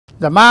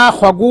زما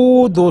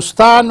خوږو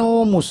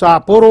دوستانو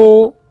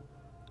مسافرو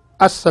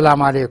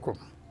السلام علیکم.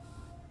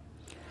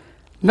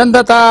 نن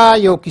درته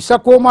یو کیسه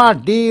کومه،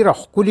 ډېره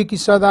ښکلې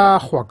کیسه ده،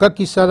 خوږه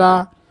کیسه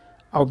ده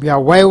او بیا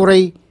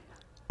واورئ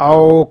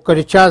او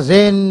که چا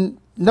ذهن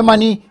نه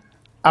مني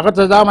هغه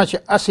ته دا مه چې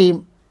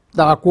هسې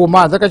دغه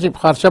کومه ځکه چې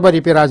خرچه به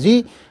دې پرې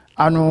راځي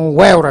نو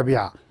واوره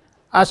بیا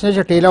هسې نه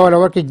چې ټېله وله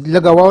ورکړي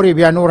لږه واورې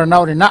بیا نوره نه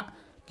اورې، نه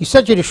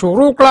کیسه چې دې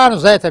شروع کړه نو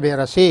ځای ته به یې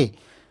رسې.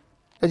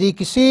 د دې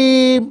کیسې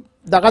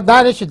دغه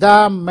دا دی چې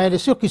دا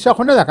مجلسي کیسه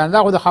خو نه ده که نه،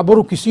 دا خو د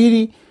خبرو کیسې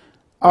دي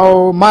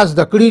او ما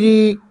زده کړي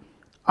دي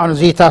او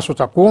زه یې تاسو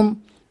ته کوم،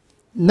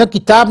 نه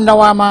کتاب نه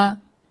وامه،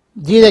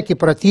 دې ځای کې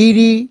پرتې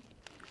دي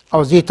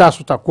او زه یې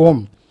تاسو ته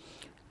کوم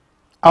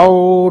او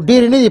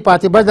ډېرې نه دي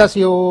پاتې، بس داسې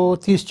یو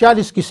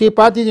 30-40 کیسې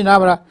پاتې دي.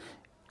 نه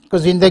که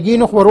زندګي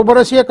نو خو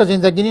وروبرسي، که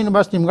زندګي نه نو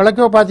بس نیمګړه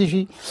کې به پاتې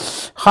شي.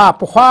 ښه،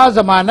 پخوا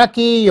زمانه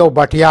کې یو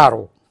بټیار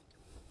و.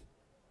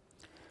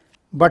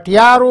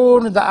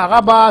 بټیارو نو د هغه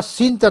به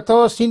سیند ته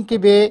ته، سیند کې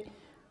به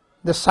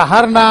د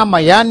سحر نه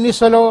میان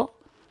نیسلو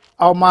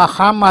او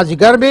ماښام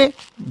مازدیګر به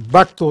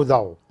بټ توده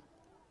و،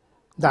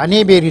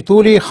 دانې به یې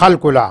ریتولې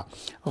خلکو له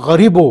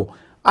غریبو.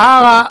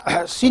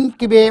 هغه سیند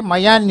کې به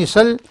میان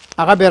نیسل،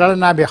 هغه به رله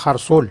نه به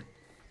خرڅول.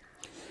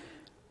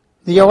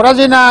 د یو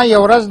ورځې نه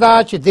یو ورځ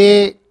ده چې دی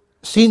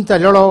سیند ته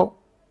لړو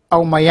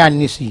او میان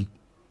نیسي.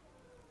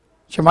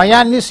 چې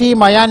میان نیسي،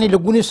 میان یې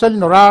لږ ونیسل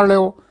نو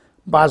راغلو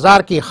بازار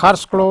کې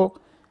خرڅ کړو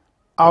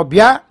او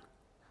بیا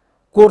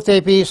کور ته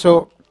یې پیسو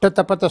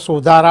ټته پته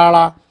سودا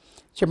راړه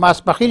چې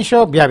ماسپښین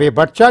شو بیا به یې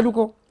بټ چالو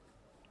کو.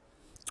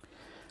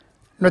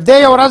 نو دی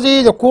یو ورځ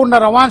د کور نه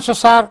روان شو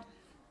سار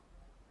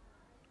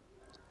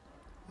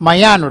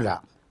میانو له،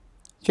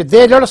 چې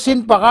دی لړ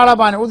سیند په غاړه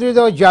باندې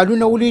ودرېدو،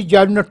 جالونه ولید،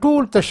 جالونه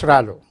ټول تش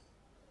رالو.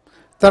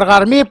 تر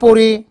غرمې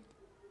پورې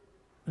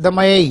د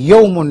مۍ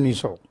یو مون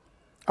نیسو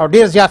او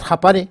ډېر زیات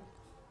خپه دی.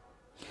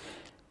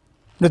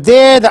 نو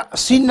دی د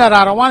سیند نه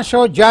را روان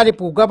شو، جال یې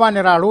په اوږه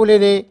باندې راړولی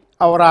دی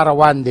او را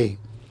روان دی.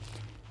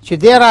 چې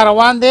دی را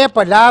روان دی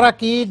په لاره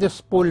کې د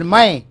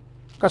سپوږمۍ،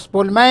 که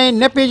سپوږمۍ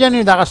نه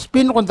پېژنې دغه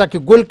سپین غونته کې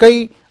ګل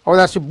کوي او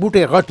داسې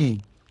بوټی غټي،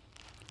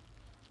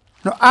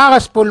 نو هغه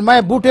سپوږمۍ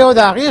بوټی او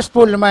د هغې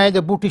سپوږمۍ د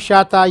بوټي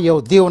شاته یو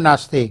دیو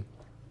ناست دی.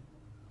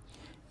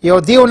 یو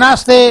دیو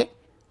ناست دی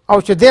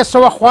او چې دی څه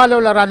وخت خواله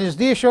له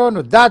رانږدې شو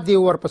نو دا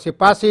دیو ورپسې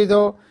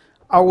پاڅېدو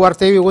او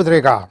ورته یې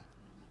ودرېږه.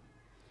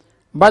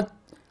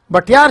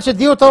 بټیار چې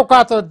دیو ته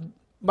وکاته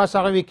بس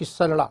هغه وی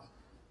کیسه لړه،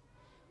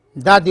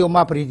 دا دیو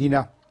ما پرېږدي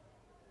نه.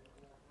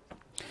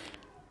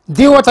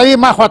 دیو ورته وی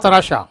ما خواته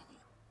راشه.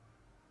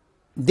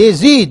 دی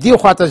ځي، دیو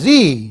خواته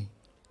ځي،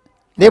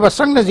 دی به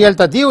څنګه نه ځي،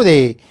 هلته دیو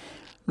دی.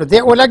 نو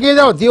دی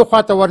ولګېده او دیو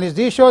خواته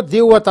ورنږدې شو.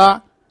 دیو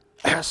ورته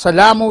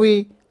سلام ووي،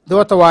 دی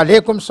ورته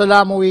وعلیکم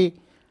سلام ووي.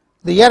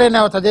 د یرې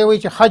نه ورته دی وایي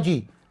چې ښه جي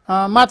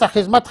ما ته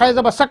خدمت ښایي،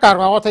 زه به څه کار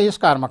کوم؟ هغه ته هېڅ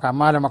کار مه کوه،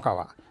 ماله مه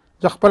کوه،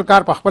 زه خپل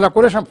کار په خپله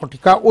کولی شم، خو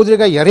ټیکه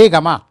ودرېږه، یریږه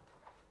ما.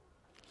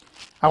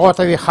 هغه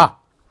ورته وی ښه.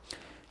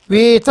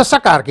 وی ته څه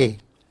کار کوې؟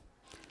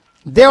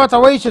 دی ورته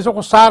وایي چې زه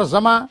خو سهار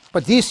ځمه په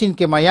دې سیند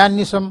کې میان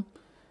نیسم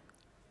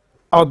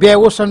او بیا یې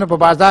اوسم نو په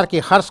بازار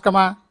کې خرڅ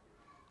کړمه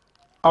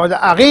او د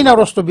هغې نه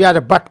وروستو بیا د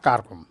بټ کار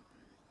کوم.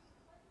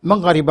 موږ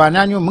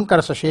غریبانان یو، موږ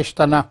کره څه شی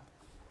شته نه.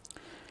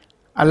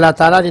 الله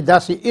تعالی دې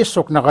داسې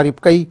هېڅوک نه غریب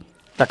کوي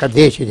لکه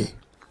دی چې دی.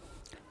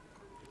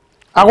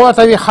 هغه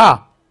ورته وی ښه.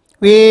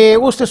 وی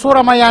اوس دې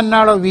څومره میان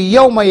ناړه؟ وی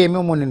یو می یې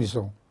مې ونه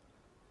نیسو.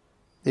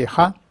 دی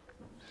ښه.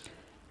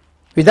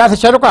 وی داسې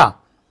چل وکړه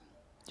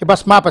چې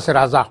بس ما پسې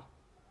راځه.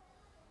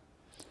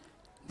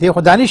 دی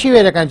خو دا نشي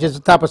ویلی که چې زه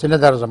تا پسې نه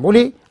درځم،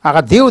 ولې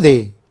هغه دیو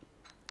دی،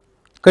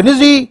 که نه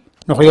ځي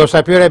نو خو یو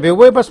څاپېړی به یې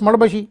ووایي بس مړ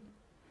به شي.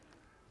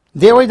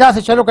 دی وایي داسې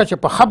چل وکړه چې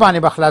په ښه باندې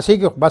به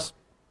خلاصېږي، خو بس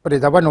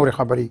پرېږده به نورې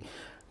خبرې.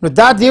 نو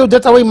دا دیو ده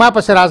ته وایي ما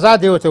پسې راځه.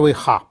 دی ورته وایي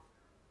ښه.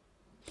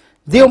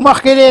 دیو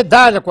مخکې دی،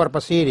 دا لږ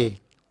ورپسې دی.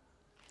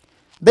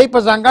 دی په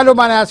ځنګلو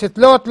باندې هسې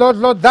تلو تلو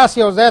تلو داسې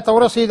یو ځای ته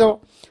ورسېدو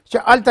چې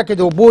هلته کې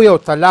د اوبو یو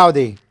تلاو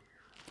دی.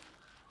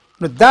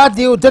 نو دا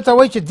دیو ده ته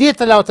وایي چې دې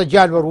تلاو ته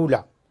جال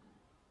وروله.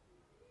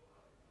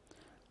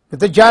 نو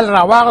ده جال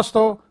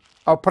راواغستو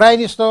او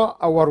پرانیستو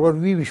او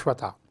ورویویشت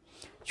ورته.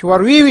 چې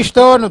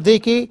ورویویشتو نو دی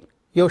کې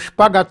یو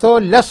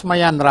 6-10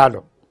 میان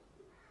رالو.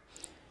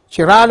 چې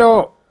رالو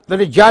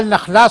د جال نه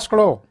خلاص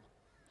کړو.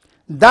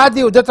 دا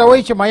دیو ده ته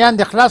وایي چې میان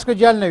دې خلاص کړه،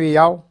 جال نه وي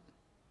یاو.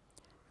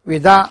 وی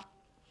دا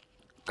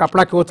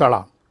کپړه کې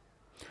وتړه،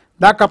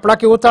 دا کپړه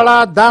کې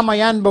وتړه، دا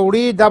میان به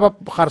وړي، دا به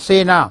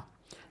خرڅې نه،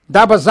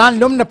 دا به ځان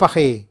لوم نه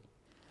پخې،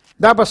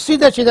 دا به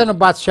سیده چې ده نو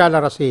بادشاه له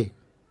رسې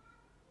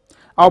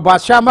او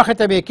بادشاه مخې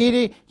ته به یې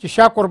کېږي چې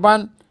شاه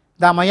قربان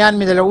دا میان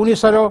مې دله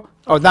ونیسلو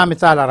او دا مې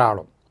تاله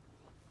راړو.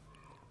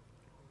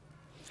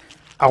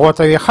 هغه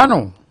ورته وی ښه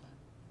نو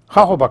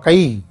ښه خو به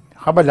کوي،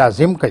 ښه به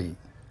لازم کوي.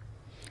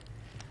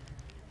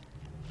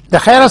 د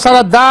خیره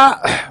سره دا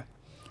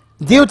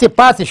دیو ته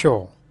پاتې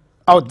شو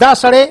او دا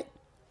سړی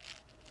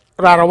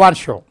را روان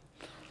شو.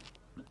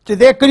 چې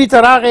دی کلي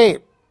ته راغی،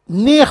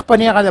 نیغ په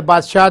نیغه د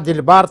بادشاه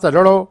دلبار ته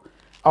لړو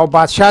او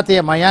بادشاه ته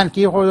یې میان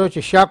کېښودو چې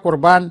شاه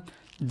قربان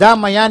دا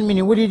میان مې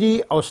نیولي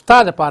دي او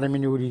ستا دپاره مې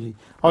نیولي دي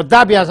او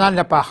دا بیا ځان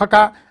له پاخه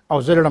کا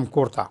او زه لړم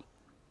کور ته.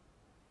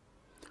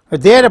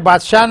 دی د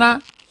بادشاه نه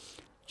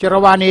چې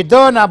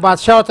روانېده نه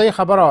بادشاه ورته یې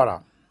خبره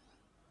وره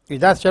وي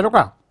داسې چل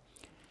وکړه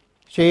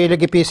چې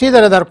لږې پیسې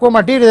درله درکوم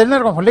ډېرې درله نه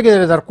درکوم خو لږې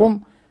درله درکوم.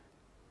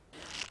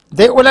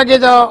 دی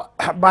ولګېده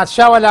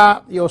بادشاه والا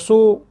یو څو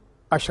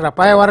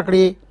اشرفۍ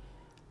ورکړي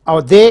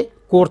او دی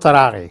کور ته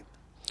راغی.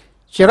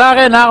 چې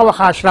راغی نو هغه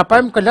وخت اشرفۍ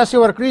هم که لسې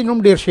ورکړي نو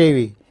هم ډېر شوی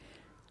وي.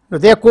 نو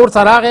دی کور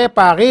ته راغی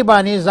په هغې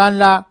باندې ځان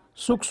له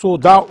سوک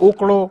سودا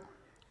وکړو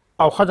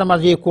او ښه د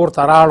مزې کور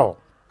ته راړو.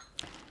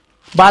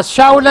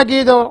 بادشاه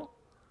ولګېدو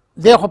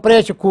دی خو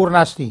پرې چې کور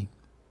ناست دي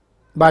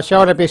بادشاه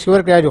وله پیسې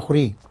ورکړې دي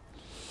خوري.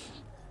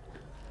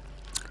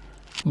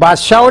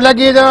 بادشاه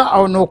ولګېده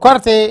او نوکر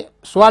ته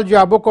سوال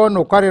جواب وکړو.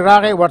 نوکر یې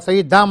راغی ورته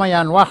یې دا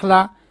میان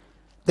واخله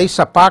دی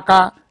صفا کا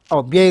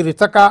او بیا یې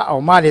ریته کا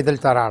او مال یې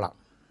دلته راړه.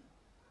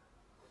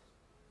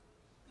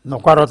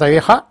 نوکر ورته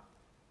ویې ښه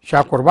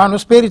شاه قربان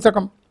اوس پې ریته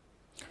کړم.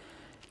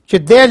 چې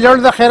دی لړ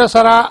د خیره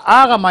سره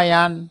هغه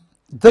میان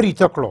ده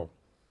ریته کړو.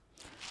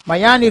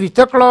 میان یې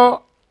ریته کړو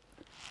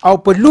او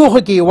په لوښو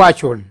کې یې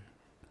واچول.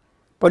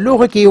 په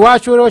لوښو کې یې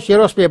واچولو چې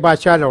اوس پې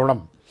بادشاه له وړم.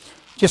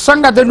 چې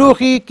څنګه د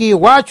لوښي کې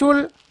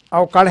واچول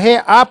او کړهی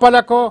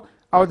آپله کو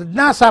او د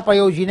ناڅاپه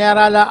یو جینۍ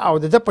راله او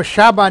د ده په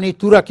شا باندې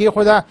توره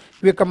کېښوده.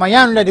 وی که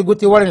میانو له دې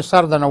ګوتې وړم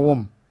سر د نه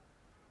وم.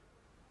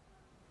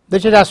 ده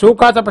چې داسې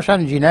وکاته په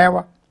شان جینۍ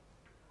وه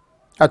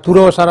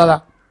توره ورسره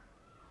ده.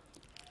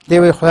 دی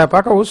وایي خدای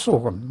پاکه اوس څه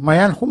وکړم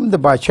میان خو هم د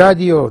باچا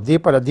دي او دې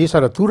په دې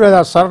سره توره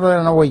ده سر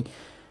د نه وایي.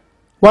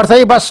 ورته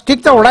یې بس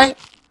ټیک ته وړی.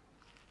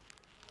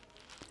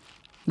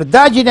 نو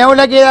دا جینۍ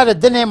ولګېده د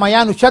ده نه یې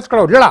میان اوچت کړه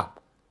او لړه.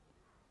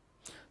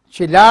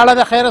 چې لاړه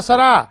د خیره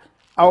سره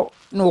او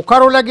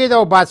نوکر ولګېده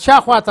او بادشاه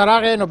خواته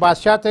راغی. نو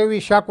بادشاه ته وی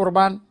شاه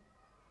قربان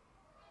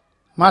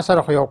ما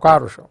سره خو یو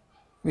کار وشو.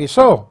 وی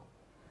څو؟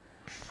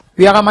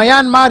 وی هغه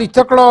میان ما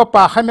ریته کړو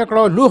پاخه مې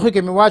کړو لوښي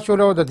کې مې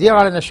واچولو د دې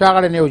غاړې نه شا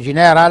غاړې نه یو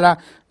جینۍ راله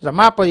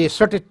زما په دې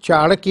سټ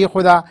چاړه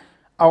کېښوده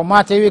او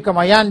ما ته یې وی که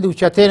میان دې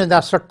اوچتې نه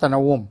دا سټ ته نه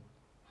وم.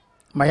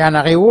 میان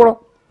هغې وړو.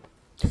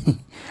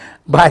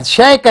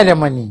 بادشاه یې کله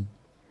مني.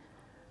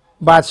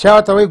 بادشاه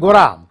ورته وایي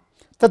ګوره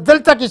ته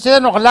دلته کې چې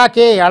نو غلا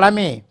کې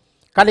اړمې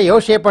کله یو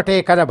شی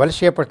پټې کله بل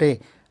شی پټې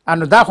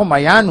نو دا خو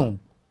میانو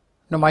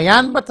نو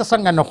میان به ته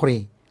څنګه نه خورې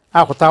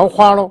هغه خو تا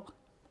وخواړو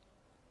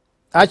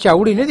دا چا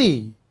وړي نه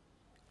دي.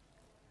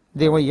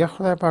 دی وایي یا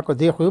خدای پاکه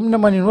دی خو هم نه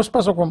مني نو اوس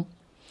پس وکړم.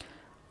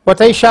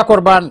 ورته یې شاه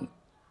قربان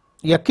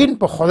یقین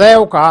په خدای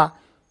وکړه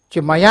چې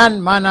میان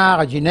ما نه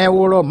هغه جینۍ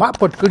وړو ما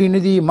پټ کړي نه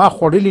دي ما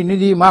خوړلي نه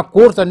دي ما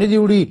کور ته نه دي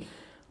وړي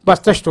بس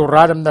تش تور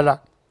راړم دله.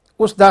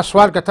 اوس دا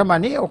سوال که ته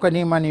منې او که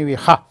نه منې وي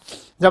ښه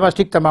زه بس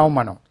ټیک ته ما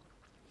ومنم.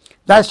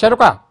 داسې چل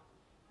وکړه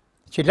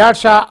چې لاړ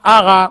شه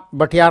هغه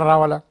بټیار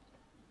راوله.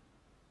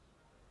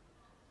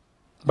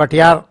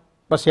 بټیار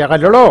پسې هغه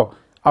لړو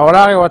او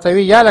راغی ورته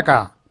وی یا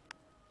لکه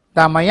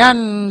دا میان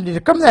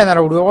کوم ځای نه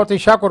راوړو. هغه ته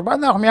شاه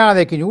قربان دا خو مې هغه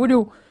ځای کې نیولي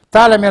وو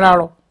تا له مې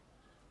راوړو.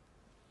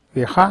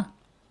 وی ښه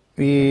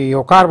وی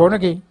یو کار به ونه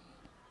کوي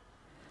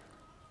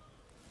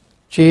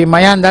چې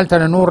میان دلته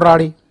نه نور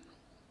راړي.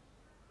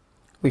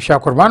 وی شاه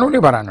قربان ولې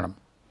به رانړم.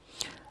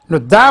 نو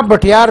دا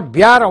بټیار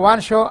بیا روان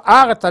شو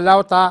هغه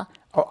تلاو ته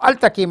او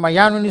هلته کې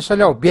میان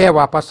ونیسلو او بیا یې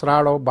واپس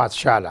راړو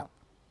بادشاه له.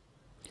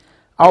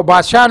 او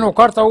بادشاه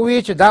نوکر ته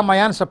ووایي چې دا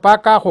میان صفا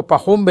کا خو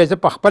پخوم به زه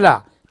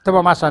پخپله ته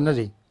به ما سره نه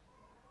ځې.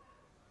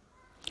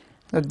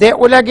 نو دی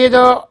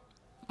ولګېدو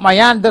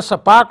میان ده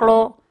صفا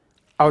کړو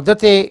او ده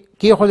ته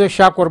کېښودو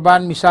شاه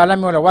قربان مثاله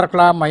مې ورله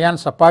ورکړه میان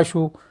صفا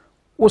شو.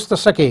 اوس ته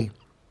څه کوې؟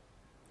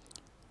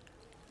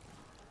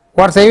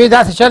 ورته یې وي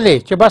داسې چل دی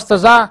چې بس ته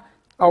ځه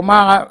او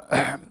ما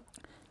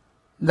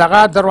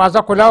دغه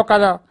دروازه کلاو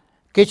کړه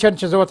کچن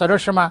چې زه ورته لږ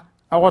شم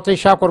هغه ته یې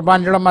شاه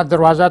قربان لړم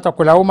دروازه ته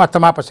کلاومه ته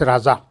ما پسې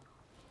راځه.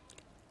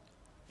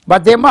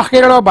 بعد دی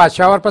مخکې لړو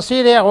بادشاه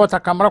ورپسې دی هغه ته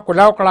کمره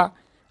کلاو کړه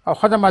او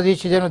ښه د مزې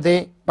چې دی نو دی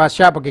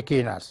بادشاه پکې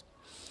کېناست.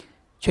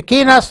 چې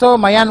کېناستو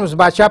میان اوس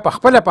بادشاه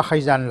پخپله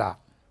پخی ځان له.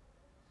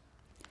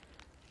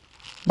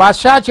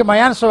 بادشاه چې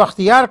میان څه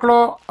اختیار کړو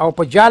او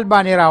په جال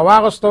باندې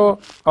راواغستو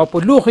او په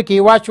لوښي کې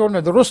یې واچول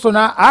نو د وروستو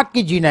نه آګ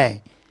کې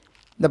جینۍ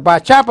د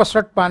باچا په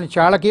سټ باندې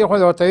چاړه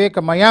کېښوده ورته ویې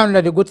که میان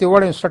له دې ګوتې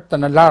وړم سټ ته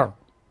نه لاړ.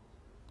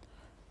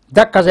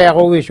 دقه ځای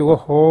هغه وویل چې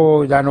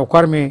اوهو دا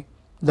نوکر مې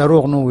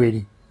دروغ نه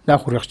وویلي دا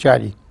خو رښتیا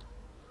دي.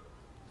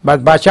 بعد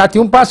باچا ته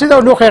هم پاڅېده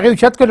او لوښی هغې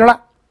اوچت کړ لړه.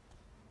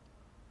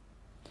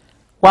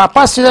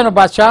 واپس چې دی نو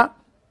بادشاه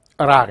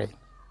راغی.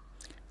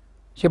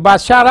 چې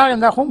بادشاه راغی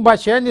دا خو هم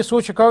بادشاهیان دې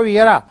سوچ کوي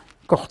یاره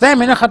که خدای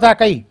مې نه خطا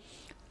کوي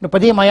نو په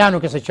دې میانو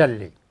کې څه چل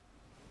دی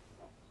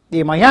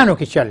دې میانو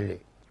کې چل دی.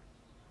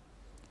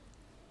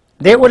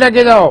 دی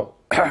ولګېدو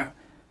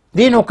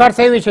دې نوکر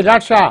ته یې ویل چې لاړ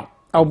شه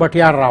او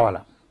بټیار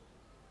راوله.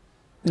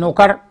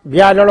 نوکر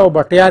بیا لړو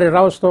بټیار یې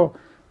راوستو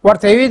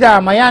ورته یې وي دا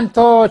میان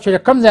ته چې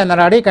کوم ځای نه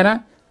راړې که نه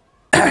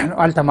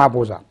هلته ما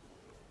بوځه.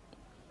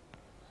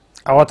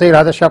 هغه ته یې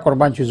راځه شاه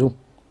قربان چې ځو.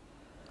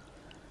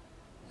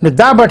 نو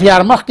دا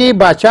بټیار مخکې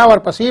باچا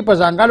ورپسې په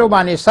ځنګلو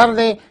باندې سر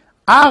دی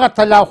هغه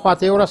تلاو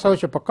خواته یې ورسوه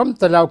چې په کوم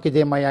تلاو کې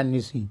دی میان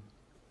نیسي.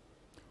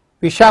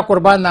 وي شاه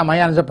قربان دا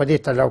میان زه په دې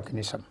تلاو کې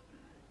نیسم.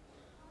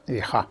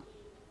 وي ښه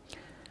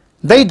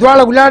دی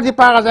دواړه ولاړ دي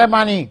په هغه ځای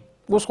باندې.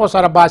 اوس خو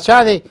سره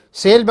بادشاه دی،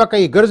 سیل به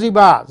کوي، ګرځي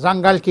به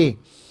ځنګل کې.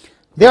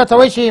 دی ورته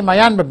وایي چې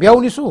میان به بیا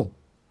ونیسو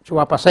چې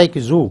واپسۍ کې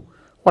ځو،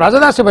 خو راځه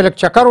داسې به لږ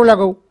چکر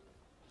ولګو.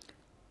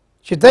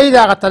 چې دی د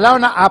هغه تلاو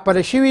نه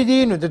اپله شوي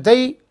دي، نو د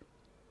دی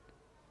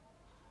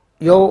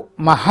یو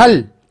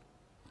محل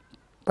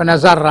په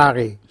نظر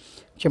راغی.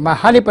 چې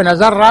محل په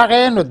نظر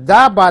راغی نو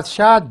دا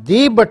بادشاه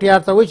دی بټیار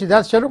ته وایي چې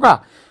داسې چل وکړه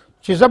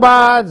چې زه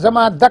به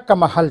ځمه دکه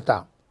محل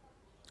ته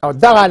او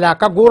دغه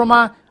علاقه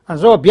ګورمه،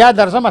 زه بیا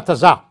درځمه ته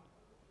ځه.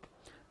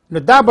 نو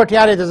دا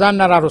بټیار یې د ځان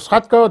نه را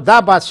رسخت کړو.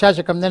 دا بادشاه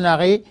چې کوم دی نو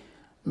هغې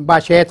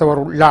بادشاهۍ ته ور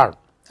ولاړ.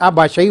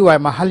 بادشاهي وایي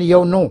محل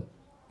یو نو،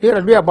 ډېره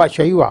لویه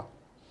بادشاهي وه.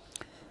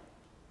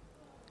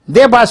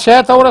 دې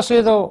بادشاهۍ ته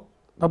ورسېدو.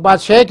 په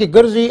بادشاهۍ کې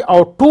ګرځي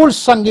او ټول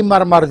سنگ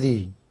مرمر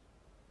دي.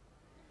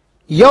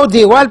 یو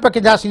دیوال پکې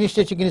داسې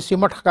نشته چې ګنې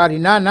سیمټ ښکاري،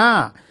 نه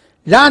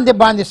لاندې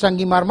باندې سنگ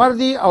مرمر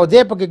دي او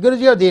دی پکې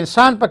ګرځي او د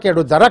انسان پکې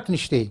اډو درک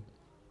نشته،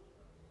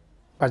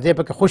 بس دی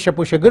پکې خوشه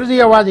پوشه ګرځي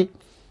یوازې.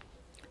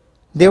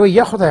 دی وایي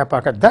یا خدایه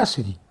پاکه داسې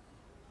دي،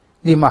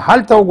 دې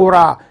محل ته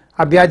وګوره،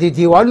 بیا دې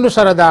دیوالونو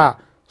سره دا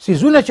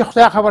څیزونه چې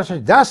خدای خبر شه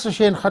دا څه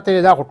شی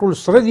نښتې دا خو ټول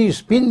سره دي،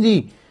 سپین دي،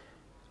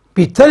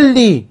 پیتل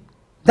دي،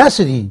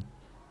 داسې دي.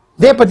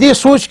 دی په دې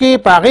سوچ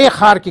کې په هغې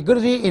ښار کې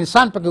ګرځي،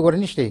 انسان پکې ګوره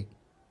نشته،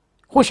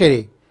 خوشه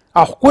دی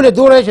او ښکلی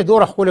دوره چې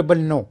دوره ښکلی بل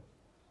نو.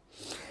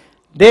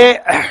 دی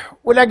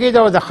ولګېده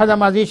او د ښځه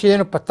ماضي چې دی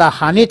نو په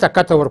تاخانې ته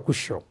کته ورکوش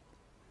شو.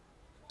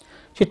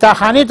 چې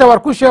تاخانې ته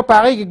ورکوش شو په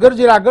هغې کې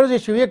ګرځي را ګرځي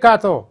چې ویې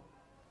کاته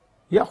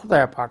یا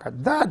خدای پاکه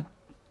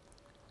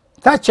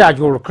دا چا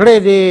جوړ کړی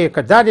دی،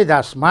 که دا دی د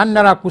اسمان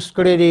نه را کوز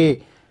کړی دی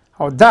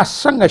او دا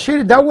څنګه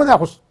شی دا و دا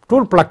خو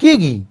ټول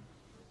پړکېږي.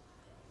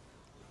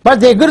 بس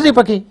دی ګرځي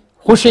پکې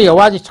خوشې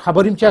یوازې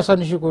خبرې هم چا سره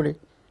نشي کولی.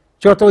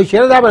 چې ورته وایي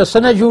چېرې دا به څه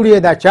نه جوړي،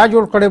 دا چا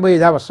جوړ کړی به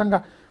دا به څنګه،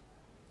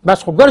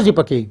 بس خو ګرځي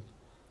پکې.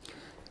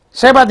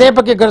 صاحبه دی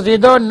پکې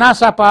ګرځېده.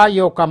 ناڅاپه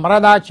یو کمره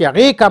ده چې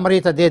هغې کمرې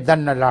ته دی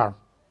دننه لاړ.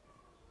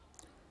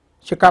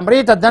 چې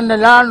کمرې ته دننه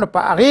لاړ نو په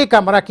هغې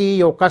کمره کې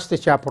یو کس دی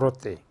چا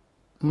پروت دی،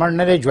 مړ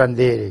نه دی،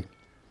 ژوندی دی.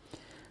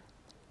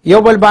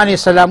 یو بل باندې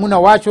سلامونه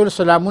واچول،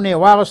 سلامونه یې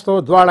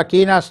واغستو، دواړه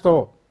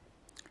کېناستو،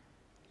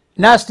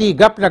 ناستي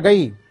ګپ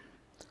لګوي.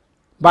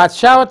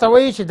 بادشاه ورته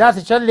وایي چې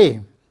داسې چل دی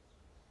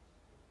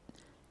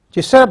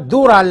چې صرف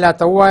دوره الله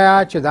ته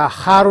ووایه چې دا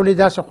ښار ولې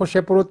داسې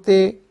خوشې پروت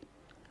دی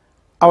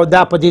او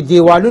دا په دې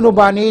دیوالونو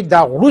باندې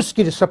دا غړوس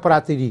کې څه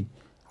پراته دي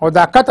او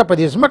دا کته په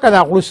دې ځمکه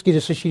دا غړوس کې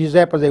څه شي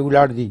ځای په ځای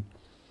ولاړ دي.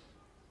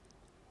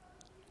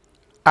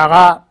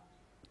 هغه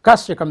کس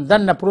چې کوم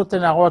دننه پروت دی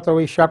نو هغه ورته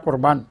وایي شاه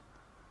قربان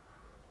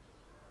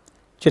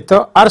چې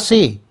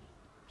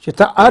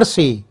ته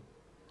ارسي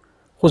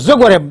خو زه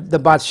ګوره د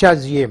بادشاه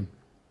زوی یم،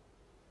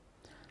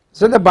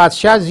 زه د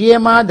بادشاه زوی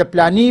یم، د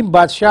پلاني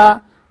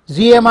بادشاه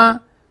زوی یم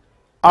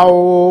او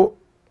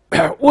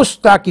اوس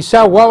دا کیسه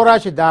واوره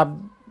چې دا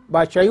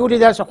بادشاهي ولې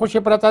داسې خوشې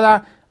پرته ده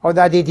او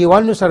دا د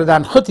دیوالونو سره دا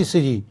نښتې څه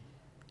دي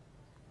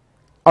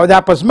او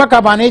دا په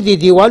ځمکه باندې د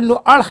دیوالونو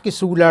اړخ کې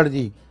څه ولاړ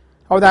دي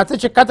او دا ته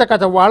چې کته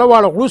کته واړه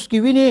واړه غړوس کې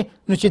وینې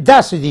نو چې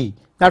داسې دي،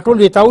 دا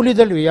ټول یې تا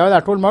ولیدل وي او دا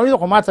ټول ما ولیدل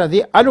خو ما ته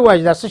دې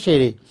الوایي دا څه شی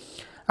دی.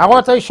 هغه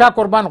ورته وایي شاه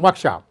قربان غوږ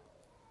شه،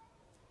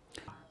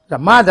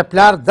 زما د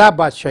پلار دا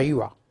بادشاهي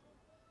وه،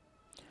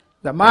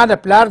 زما د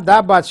پلار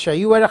دا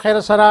بادشاهي وه د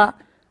خیر سره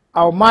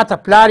او ما ته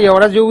پلار یو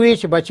ورځ ووایي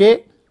چې بچې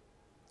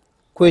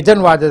کویدن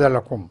واده درله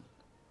کوم.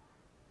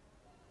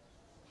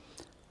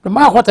 نو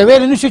ما خو ته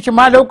ویلی نه شو چې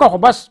ما له وکړه، خو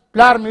بس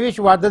پلار مې وایي چې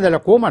واده درله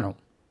کومه. نو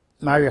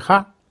ما وایي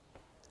ښه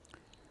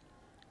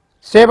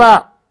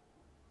صیبه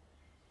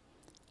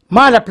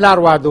ما له پلار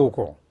واده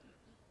وکړو،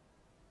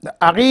 د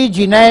هغې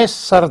جینۍ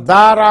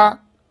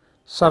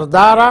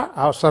سرداره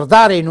او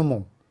سردار یې نوم و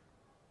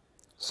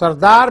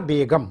سردار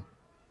بیګم.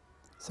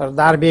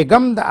 سردار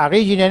بیګم د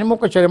هغې جینۍ نوم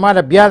وکړه چې ما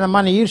له بیا د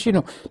ما نه هیر شي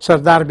نو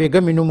سردار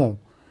بیګم یې نوم و.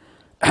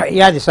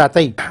 یاد یې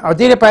ساتئ او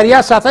دې لپاره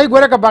یاد ساتئ.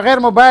 ګوره که بغیر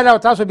موبایل او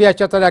تاسو بیا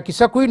چاته دا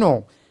کیسه کوئ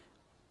نو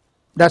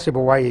داسې به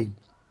وایئ.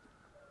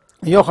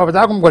 یو خبر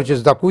دا کوم ګوره چې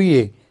زده کوئ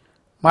یې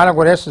ما له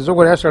ګوره زه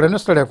ګوره سړی نه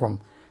ستړی کوم،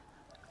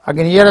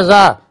 اګن یاره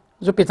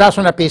زه پې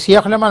تاسو نه پیسې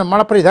اخلم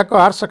مړه پرېږده که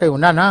هر څه کوي.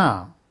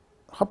 نه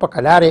ښه په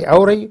کلار یې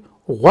اورئ،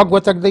 غوږ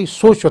وتږدئ،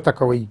 سوچ ورته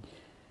کوئ،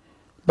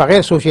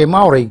 بغیر سوچ یې مه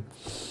اورئ.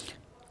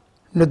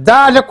 نو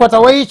دا لږ ورته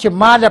وایي چې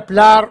ما له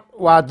پلار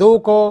واده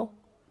وکړو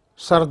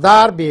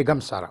سردار بیګم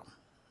سره.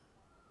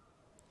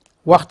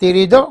 وخت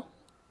تېرېده،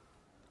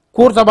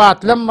 کور ته به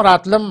اتلم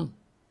راتلم،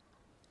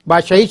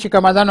 بادشاهي چې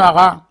کومه ده نو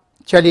هغه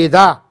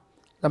چلېده.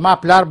 زما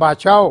پلار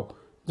باچا و،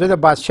 زه د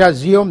بادشاه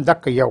زوی یم،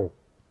 دقه یو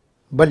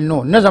بل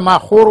نو، نه زما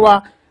خور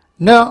وه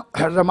نه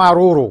زما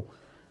رور و.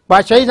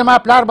 بادشاهي زما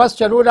پلار بس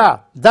چلوله،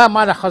 دا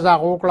ما له ښځه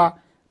هغه وکړه.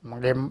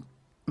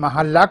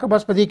 محله که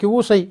بس په دې کې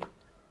اوسئ.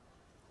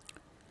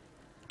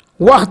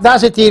 وخت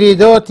داسې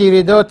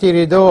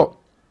تېرېدو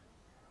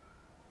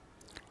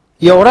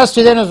یو ورځ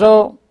چې دی نو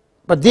زه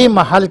په دې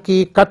محل کې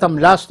کته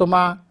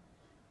ملاستومه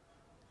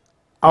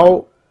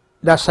او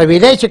دا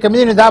سویلی چې کوم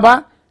دی نو دا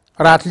به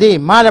راتلی،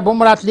 ماله به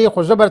هم راتلی،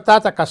 خو زه به تا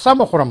ته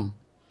قسم وخورم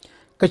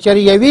که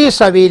چېرې یوې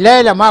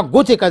سویلی له ما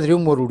ګوتې قدرې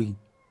هم وروړي.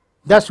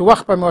 داسې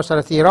وخت به مې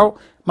ورسره تېرو،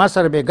 ما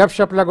سره به یې ګپ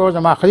شپ لګو،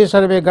 زما ښځې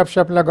سره به یې ګپ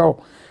شپ لګو.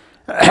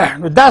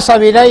 نو دا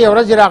سویلی یو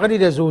ورځ راغلي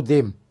دی، زه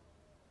ودیم،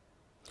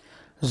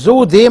 زه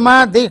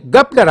ودیمه، دی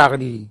ګپ له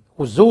راغلي دي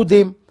خو زه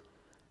ودیم.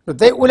 نو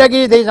دی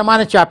ولګېدې، دی زما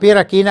نه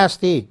چاپېره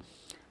کېناستې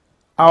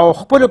او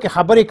خپلو کې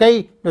خبرې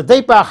کوي. نو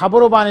دی په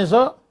خبرو باندې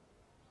زه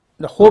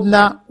د خوب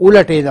نه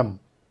ولټېدم.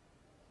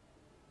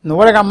 نو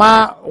ورګه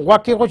ما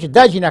غوږ کېښود چې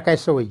دا جینکۍ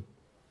څه وایي.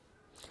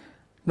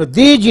 نو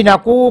دې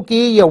جینکو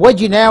کې یوه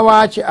جینۍ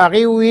وه چې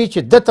هغې وویل چې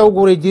ده ته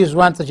وګورئ دې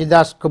ځوان ته چې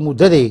دا که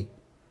موده دی،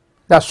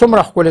 دا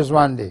څومره ښکلی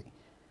ځوان دی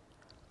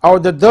او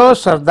د ده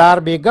سردار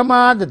بیګمه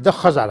د ده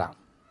ښځه ده.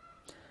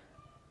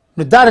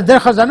 نو دا د ده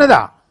ښځه نه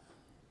ده.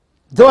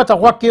 ده ورته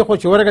غوږ کېښود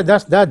چې ورګه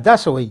دا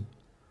څه وایي.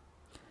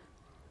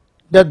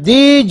 د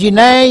دې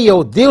جینۍ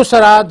یو دیو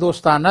سره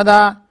دوستانه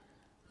ده.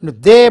 نو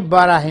دی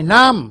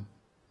براهنام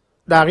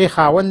د هغې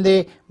خاوند دی،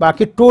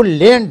 باقي ټول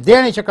لینډ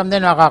دینې چې کوم دی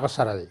نو هغه هغه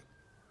سره دی.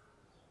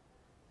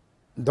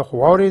 ده خو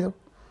واورېدو.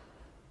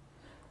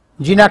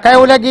 جینکۍ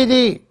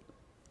ولګېدې،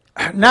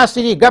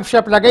 ناستې دي ګپ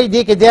شپ لګوي.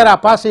 دې کې دی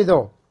راپاڅېدو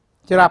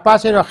چې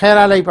راپاڅېدو، خیر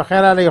علی په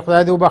خیر علی،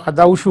 خدای دې وبخښه،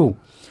 دا وشو.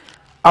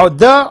 او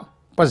ده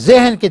په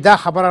ذهن کې دا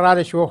خبره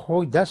راغله چې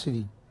هو داسې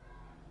دي،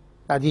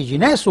 دا دې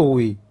جینۍ څه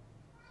ووایي.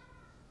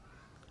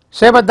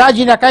 صاحب دا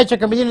جینکۍ چې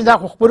کوم دي نو دا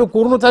خو خپلو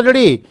کورونو ته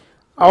لړي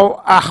او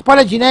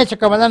خپله جینۍ چې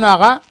کومه ده نو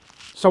هغه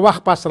څه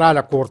وخت پس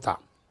راله کور ته.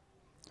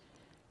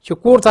 چې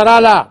کور ته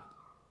راله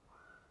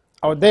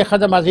او دی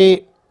ښځه مازې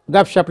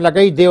ګپ شپ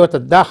لګوي، دی ورته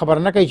دا خبر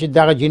نه کوي چې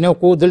دغه جینۍ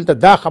کو دلته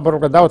دا خبر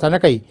وکړه، دا ورته نه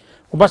کوي،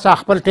 خو بس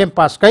خپل ټایم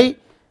پاس کوي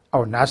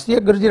او ناست یې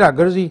ګرځي را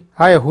ګرځي،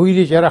 هاي هوی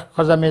دي چې یاره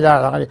ښځه مې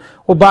دا.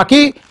 خو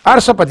باقي هر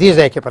څه په دې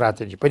ځای کې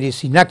پراته دي، په دې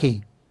سینه کې.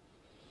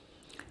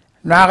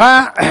 نو هغه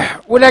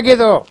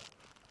ولګېدو.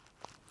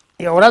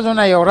 یو ورځ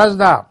نه یو ورځ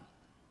ده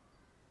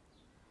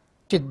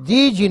چې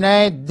دې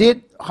جینۍ دې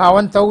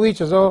خاوند ته ووایي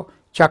چې زه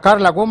چکر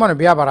لګوم نو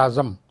بیا به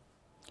راځم.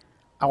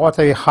 هغه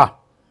ورته وایي ښه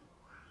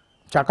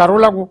چکر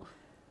ولګو،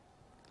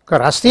 که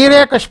ورځ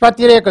تېرې که شپه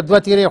تېرې که دوه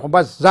تېرې، خو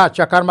بس ځه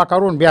چکر مه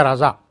کرون بیا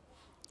راځه.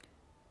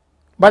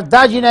 بس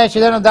دا جینۍ چې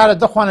ده نو دا له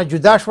ده خوا نه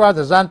جدا شوه،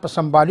 د ځان په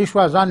سنبالي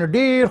شوه، ځان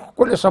ډېر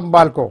ښکلی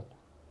سنبال کو.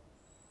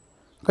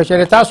 که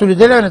چېرې تاسو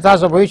لیدلی نو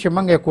تاسو به وایي چې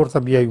موږ یې کور ته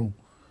بیایو،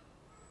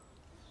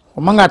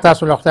 خو موږ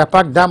تاسو له خدای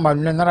پاک دا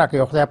معلومونه نه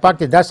راکوي، خدای پاک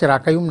دې داسې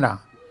راکوي هم نه.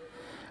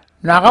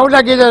 نو هغه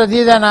ولګېده د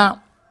دې ځای نه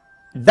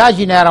دا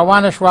جینۍ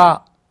روانه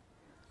شوه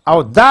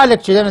او دا لږ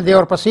چې دی نو دی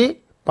ورپسې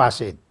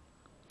پاڅېد.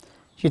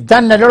 چې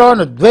دننه لړو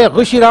نو دوی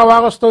غشي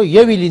راواغستو،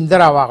 یوې لینده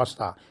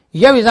راواغسته،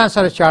 یوې ځان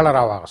سره چاړه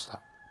راواغسته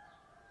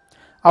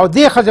او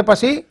دې ښځې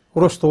پسې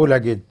وروسته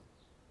ولګېد.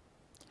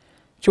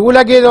 چې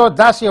ولګېدو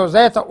داسې یو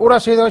ځای ته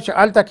ورسېدو چې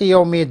هلته کې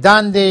یو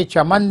میدان دی،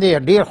 چمن دی،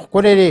 ډېر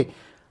ښکلی دی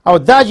او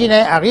دا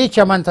جینۍ هغې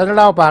چمن ته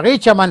لړه او په هغې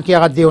چمن کې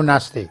هغه دیو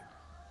ناست دی.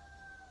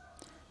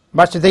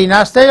 بس چې دی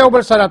ناست دی یو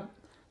بل سره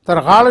تر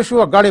غاړه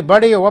شو، ګړې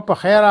بړې و په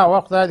خیره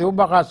و خدای دې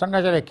وبخښه څنګه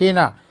چې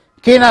کېنه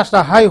کېناسته،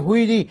 های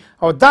هوی دي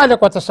او دا لږ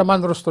ورته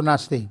سمن وروستو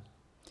ناست دی.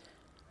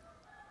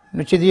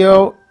 نو چې د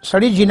یو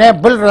سړي جینۍ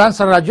بل ځان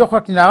سره راجوخ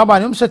کړي نو هغه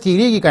باندې هم څه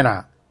تېرېږي که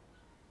نه،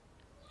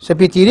 څه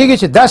پې تېرېږي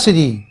چې داسې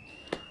دي.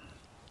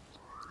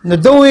 نو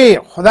ده وویل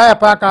خدایه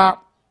پاکه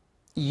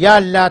یا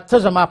الله ته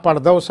زما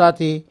پرده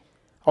وساتې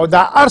او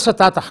دا هر څه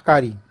تا ته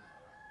ښکاري،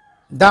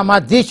 دا ما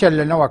دې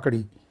چل نه وه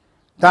کړي،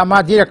 دا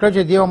ما دې کړه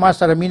چې دیو ما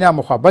سره مینه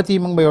محبت یې،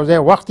 موږ به یو ځای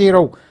وخت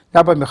تېرو،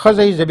 دا به مې ښځه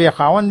یي زه به یې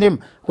خاوند یم،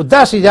 خو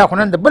داسې دا خو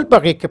نن د بل په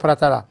غېږ کې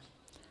پرته ده.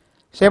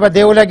 صاحبه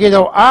دی ولګېد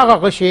او هغه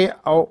غشې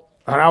او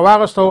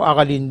راواغستو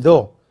هغه لیندو.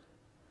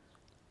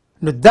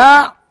 نو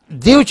دا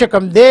دیو چې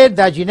کوم دی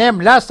دا جینۍ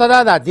ملاسته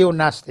ده، دا دیو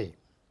ناست دی،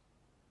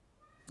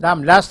 دا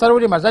ملاسته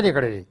ولې مزل یې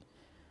کړی دی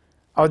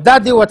او دا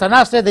دیو ورته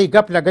ناست دی، دی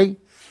ګپ لګوي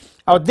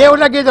او دی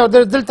ولګېد او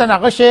دلته نه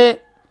غشې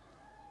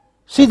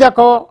سیده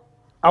کو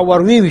او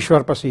ورویویشت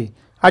ورپسې.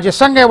 چې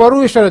څنګه یې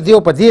ورویشتو دیو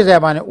په دې ځای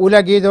باندې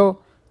ولګېدو،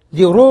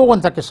 دیو روغ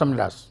ورته قسم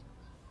لاس.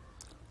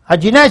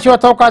 جینۍ چې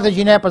ورته وکړه د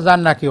جینۍ په ځان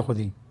نه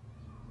کېښودي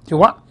چې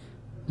وا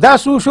دا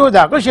څه وشو،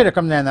 دا غشې د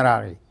کوم ځای نه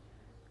راغی.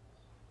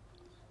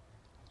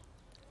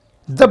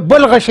 د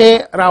بل غشې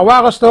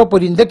راواغستو په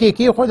لینده کې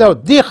کېښود او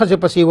دې ښځې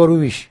پسې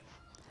ورویشت.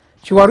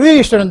 چې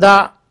ورویشتو نو دا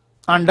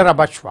انډره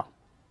بچ شوه،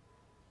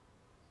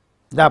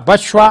 دا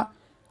بچ شوه.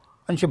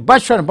 چې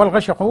بچ شوه نو بل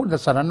غشې خو د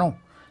سره نه.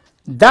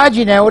 دا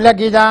جینۍ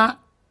ولګېده،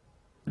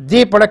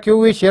 دې پړه کې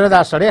وویل چې یاره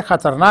دا سړی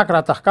خطرناک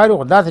راته ښکاري،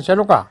 خو داسې چل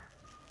وکړه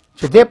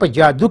چې دی په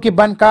جادو کې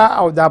بند کا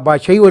او دا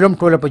باچایي ولم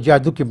ټوله په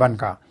جادو کې بند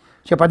کا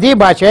چې په دې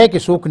باچایۍ کې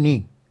څوک نی.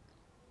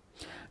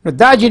 نو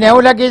دا جینۍ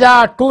ولګېده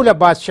ټوله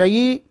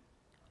بادشاهي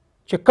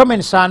چې کوم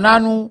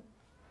انسانانو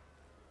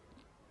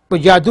په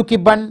جادو کې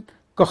بند،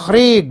 که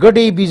خرې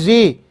ګډې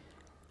بیزې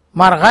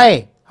مرغۍ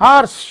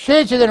هر شی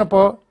چې دی نو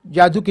په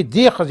جادو کې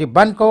دې ښځې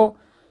بند کو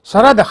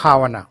سره د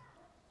خاونه.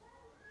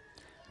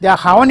 دا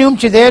خاون هم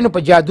چې دی نو په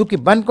جادو کې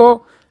بند کو،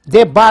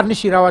 دی بار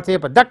نشي راوتی،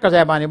 په دقه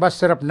ځای باندې بس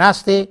صرف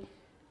ناست دی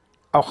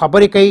او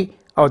خبرې کوي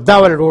او دا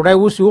ول ډوډۍ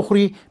اوسې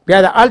وخوري،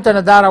 بیا د هلته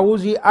نه دا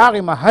راوځي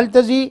هغې محل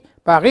ته ځي،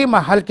 په هغې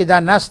محل کې دا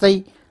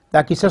ناستی.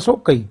 دا کیسه څوک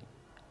کوي؟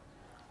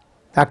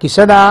 دا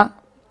کیسه ده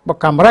په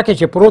کمره کې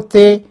چې پروت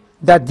دی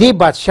دا دې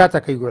بادشاه ته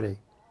کوي. ګورئ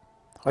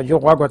جو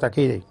غوږ ورته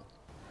کېدی.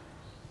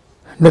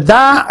 نو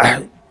دا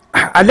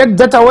هلک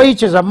ده ته وایي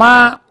چې زما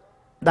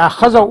دا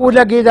ښځه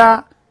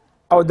ولګېده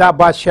او دا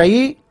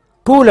بادشاهي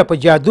ټوله په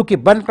جادو کې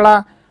بند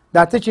کړه.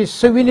 دا ته چې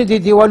څه وینې دي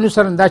دیوالونو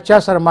سره دا چا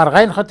سره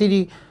مرغین ختي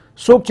دي،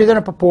 څوک چې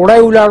دنه په پوړی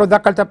ولاړو دا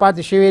کلته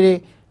پاتې شوی دی،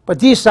 په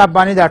دې حساب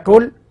باندې دا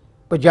ټول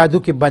په جادو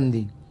کې بند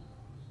دي.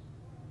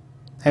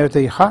 ورته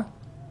وایي ښه.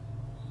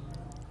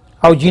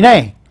 او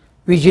جینۍ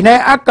وی جینۍ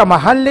اکه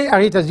محل دی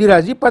هغې ته ځي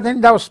راځي، پته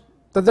نه دا اوس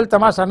ته دلته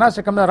ما سره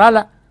ناسته کوم ده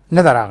راله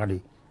نه ده راغلې،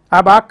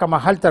 به اکه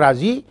محل ته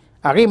راځي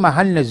هغې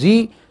محل نه ځي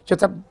چې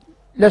ته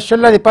لس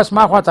شله دې پس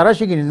ما خوا ته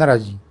راشي ګینې نه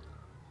راځي.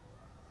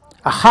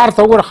 ښار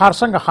ته وګوره ښار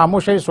څنګه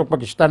خاموشه دی، څوک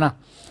پکې شته نه.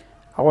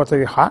 هغه ورته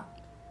وایي ښه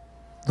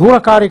دومره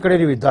کار یې کړی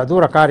دی، دا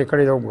دومره کار یې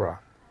کړی دی، وګوره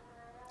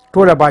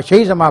ټوله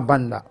بادشاهي زما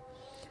بند ده.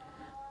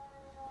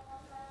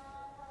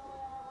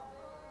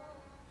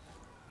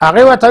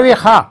 هغې ورته وایي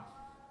ښه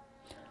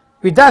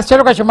وي داسې چل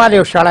وکړه چې مال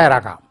یو شړی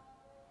راکړه،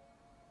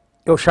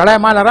 یو شړی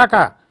مال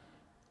راکړه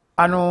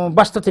نو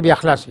بس ته بیا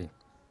خلاصې.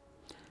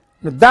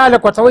 نو دا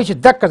هلک ورته وایي چې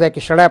دقه ځای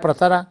کې شړی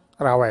پرته ده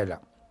راویله.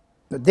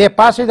 دی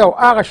پاسېد او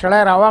هغه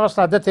شړی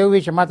راواغسته، ده ته یې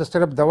ووایي چې ما ته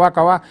صرف دعا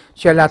کوه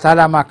چې الله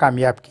تعالی ما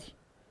کامیاب کړي،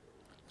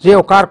 زه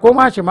یو کار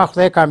کوم چې ما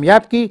خدای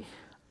کامیاب کړي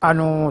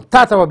نو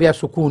تا ته به بیا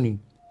سکون.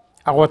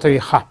 هغه ورته وایي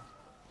ښه.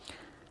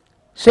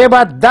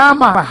 سیبه دا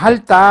محل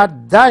ته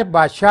دا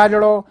بادشاه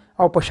لړو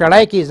او په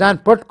شړی کې ځان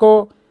پټ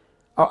کو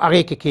او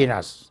هغې کې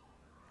کېناست.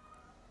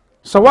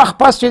 څه وخت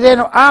پس چې دی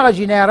نو هغه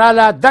جینۍ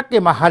راله دقې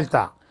محل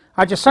ته،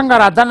 چې څنګه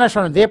را دننه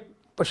شو نو دی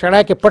په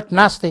شړی کې پټ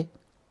ناست دی.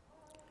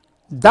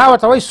 دا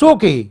ورته وایي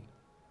څوک یې؟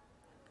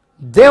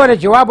 دی ورته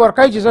جواب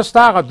ورکوي چې زه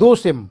ستا هغه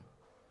دوست یم،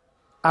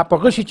 په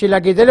غشي چې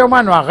لګېدلی وم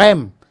نو هغه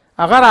یم،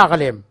 هغه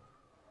راغلی یم.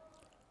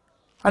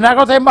 هغه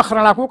ورته مخ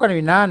رڼا کوو که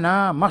نه؟ نه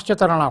نه مخ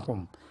چېرته رڼا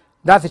کوم،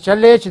 داسې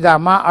چل دی چې دا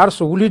ما هر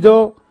څه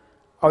ولیدو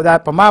او دا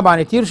په ما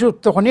باندې تېر شو،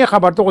 ته خو نه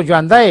خبر، ته خو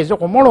ژوندی یې، زه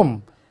خو مړم،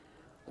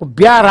 خو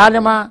بیا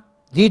رالمه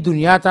دې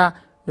دنیا ته.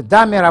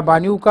 دا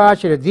مهرباني وکړه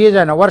چې د دې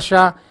ځای نه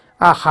ورشه،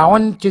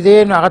 خاوند چې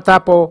دی نو هغه تا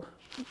په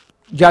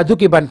جادو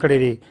کې بند کړی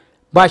دی،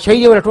 بادشاهي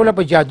یې ټوله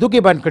په جادو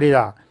کې بند کړې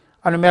ده.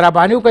 نو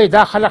مهرباني وکړئ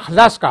دا خلک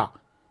خلاص کا،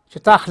 چې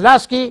تا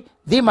خلاص کړي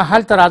دې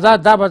محل ته راځه،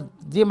 دا به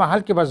دې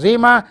محل کې به زه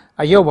یم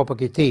یو به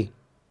پکې تی،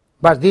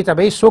 بس دې ته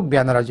به هېڅ څوک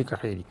بیا نه راځي که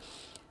خیر.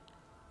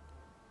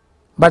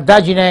 بس دا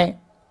جینۍ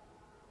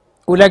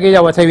ولګېده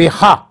ورته وایي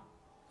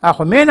ښه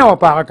خو مینه وه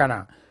په هغه که نه،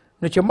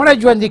 نو چې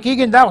مړی ژوندي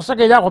کېږي دا خو څه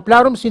کوي، دا خو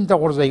پلار هم سیند ته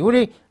غورځوي،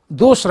 ولې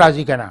دوست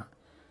راځي که نه.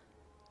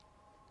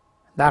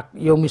 دا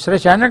یو مصره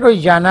چا نه کوي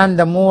جانان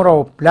د مور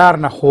او پلار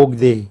نه خوږ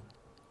دی،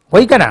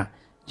 وایي که نه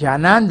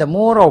جانان د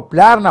مور او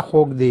پلار نه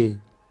خوږ دی.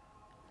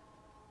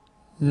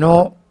 نو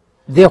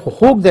دی خو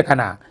خوږ دی که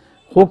نه،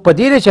 خوږ په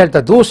دې دی چې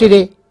هلته دوست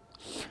دی.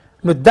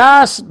 نو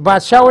دا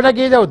بادشاه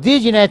ولګېده او دې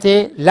جینۍ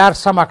ته لار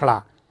سمه کړه.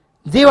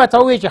 دی ورته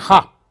ووایي چې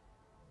ښه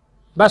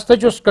بس ته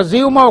چې که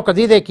زه وم او که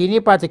دې دی کینې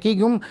پاتې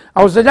کېږي هم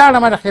او زه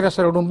لاړم د خیره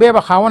سره ډومبی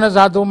به خاوند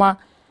ازاد وم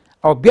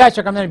او بیا چې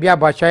کوم دی بیا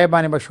بادشاهۍ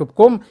باندې به شوب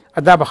کوم،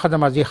 دا به ښه د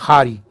مزې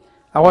ښاري.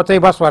 هغه ته یې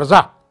بس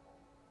ورځه.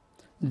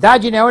 دا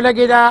جینۍ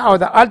ولګېده او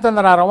د هلته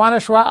نه را روانه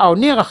شوه او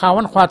نیغه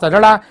خاوند خواته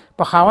لړه،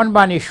 په خاوند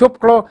باندې شوب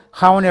کړو،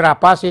 خاوند یې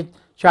راپاسېد،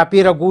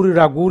 چاپېره ګوري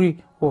را ګوري،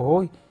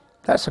 اوهوی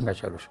دا څنګه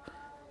چلو شو.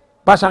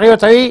 بس هغې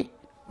ورته وایي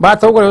ما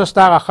ته وګوره زه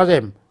ستا هغه ښځه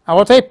یم. هغه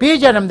ورته وایي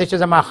پېژنم دی چې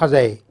زما ښځه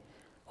یې،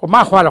 خو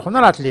ما خواله خو نه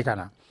راتلې که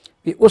نه.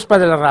 اوس به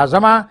دله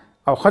راځم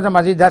او ښه د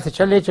مزې داسې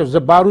چل دی چې زه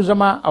بار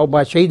وځم او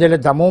بادشاهي دله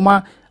دموم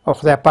او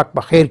خدای پاک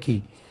په خیر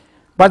کړي.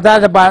 بس دا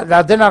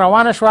د ده نه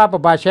روانه شوه، په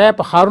بادشاهۍ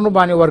په ښارونو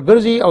باندې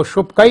ورګرځي او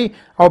شوب کوي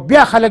او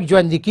بیا خلک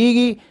ژوندي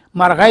کېږي،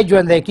 مرغۍ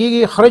ژوندی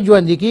کېږي، خره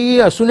ژوندي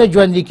کېږي، اسونه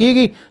ژوندي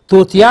کېږي،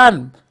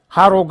 توتیان،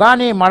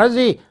 هاروګانې،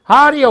 مړزې،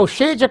 هر یو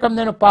شی چې کوم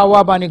دی نو په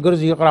هوا باندې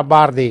ګرځي،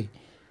 غربار دی.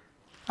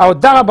 او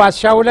دغه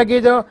بادشاه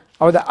ولګېده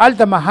او د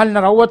هلته محل نه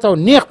راووته او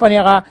نیغ په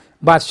نیغه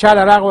بادشاه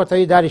له راغی، ورته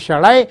وایي دا دې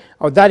شړی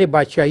او دا دې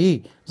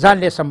بادشاهي ځان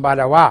دې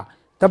سنبالوه،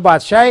 ته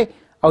بادشاه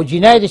او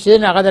جینۍ دې چې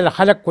دی هغه دله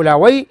خلک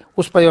کولاوئ.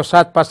 اوس په یو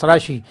ساعت پس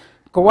راشي،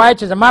 که وایي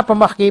چې زما په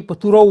مخ کې په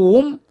توره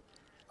ووم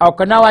او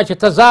که نه وایي چې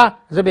ته ځه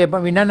زه به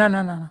یې نه نه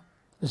نه نه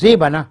ځې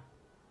به نه،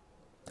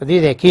 ته دې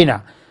ځای کښېنه.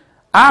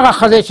 هغه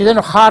ښځی چې دی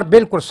نو ښار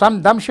بلکل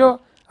سم دم شو،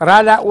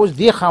 راله اوس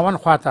دې خاوند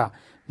خواته.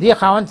 دې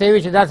خاوند ته یې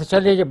وایي چې داسې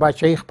چل دی چې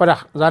بادشاهي خپله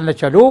ځان له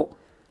چلو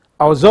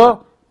او زه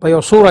په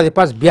یو څو ورځې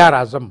پس بیا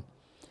راځم.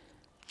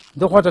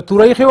 ده خو ته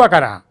توره ایښې وه که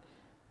نه،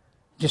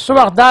 چې څه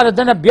وخت دا د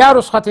ده نه بیا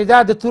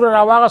رخصتېده، د توره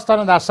راواغسته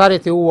نو دا سر یې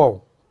ترې ووو،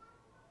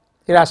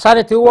 دا سر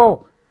یې ترې ووو.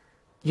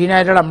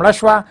 جینۍ ډډه مړه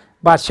شوه،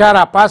 بادشاه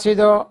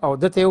راپاڅېده او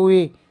ده ته یې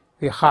ووایي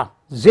ښه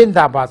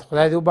زنده باد،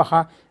 خدای دې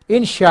وبخه،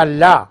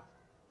 انشاءالله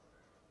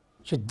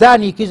چې دا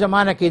نیکي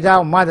زما نه کېده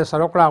او ما د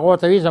سره وکړه. هغه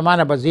ورته وایي زما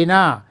نه به ځې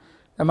نه،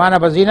 زما نه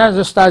به ځې نه،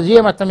 زه ستا زوی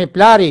یم، ته مې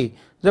پلار یې،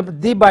 زه په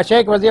دې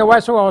بادشاهۍ کې به ځې.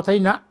 وایي څه؟ هغه ورته وایي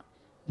نه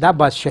دا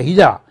بادشاهي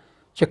ده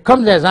چې چې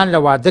کوم ځای ځان له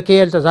واده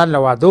کوې هلته ځان له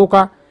واده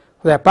وکړه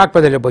خدای پاک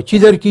به درله بچي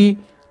درکړي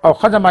او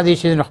ښه د مدې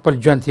چې نو خپل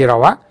ژوند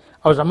تېروه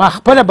او زما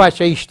خپله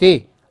بادشاهي شتې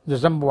نو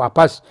ځم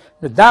واپس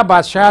نو دا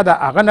بادشاه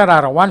د هغه نه را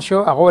روان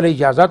شو هغه ولې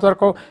اجازت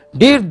ورکړو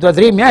ډېر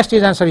 2-3 میاشتې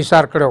ځان سره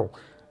ایثار کړی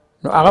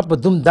نو هغه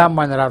په دوم دام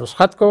باندې را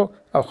رخصت کو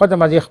او ښه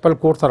د مدې خپل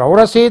کور ته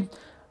راورسېد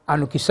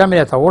نو کیسه مې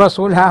راته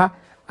ورسوله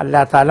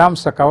الله تعالی هم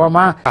څه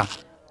کومه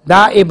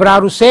دا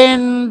ابرار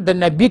حسین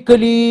د نبي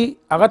کلي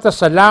هغه ته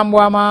سلام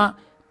وامه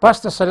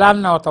پس د سلام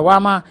نه ورته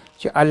وامه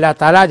چې الله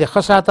تعالی دې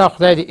ښه ساته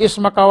خدای دې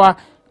اسمه کوه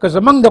که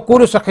زمونږ د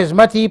کور څه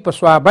خدمت وي په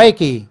صحابی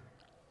کې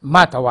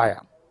ما ته وایه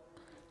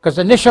که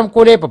زه نشم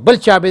کولی په بل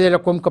چا بدله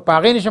کوم که په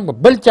هغې نشم که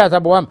بل چا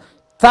ته به وایم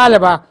تاله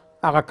به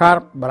هغه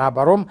کار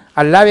برابروم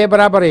الله یې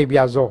برابروي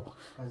بیا زه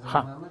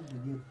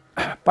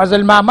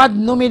فضل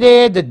محمد نوم یې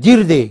دی د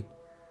دیر دی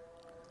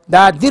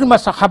دا دیر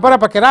خبره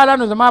پکې راغله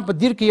نو زما په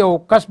دیر کې یو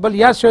کس بل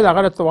یاد شو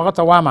هغه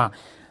ته وامه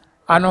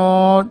انو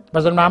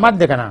فضل محمد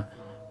دی که نه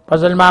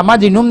فضل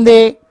محمد نوم دی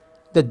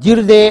د دیر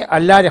دی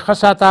الله دې ښه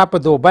ساته په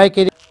دوبی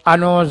کې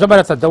انو زه به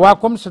درته دعا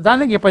کوم څه دا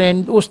نه کې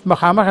په اوس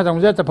مخامخ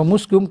زموږ ځای ته په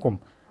موس کې هم کوم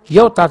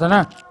یو تا ته نه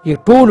دې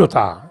ټولو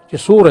ته چې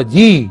څومره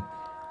دي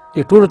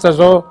دې ټولو ته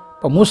زه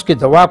په موس کې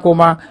دعا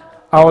کوم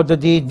او د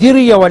دې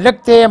دیر یوه لږ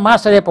ته ما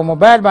سره په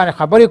موبایل باندې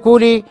خبرې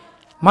کولې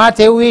ما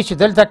ته یې وویل چې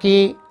دلته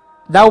کې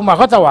دا هم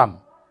هغه ته وایم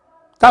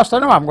تاسو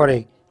ته نه وایم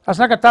ګورئ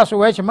اصلا که تاسو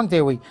وایئ چې موږ ته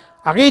یې وایي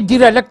هغې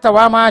دیره لږ ته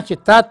وامه چې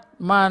تا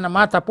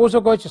ما تپوس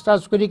وکړو چې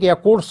ستاسو کلي کې یا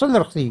کوړ څه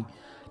نرخ دي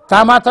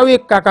تا ما ته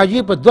وویل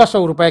کاکاجي په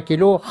 200 روپۍ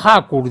کیلو ښه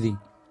کوړ دي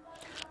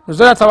نو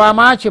زه راته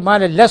وامه چې ما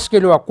له 10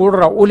 کیلو کوړ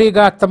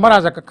راولېږه ته مه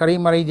راځه که کرۍ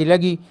مرۍ دې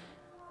لګي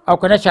او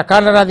که نه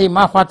چکر را دي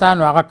ما خواته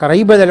نو هغه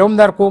کرۍ به دله هم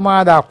در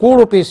کومه دا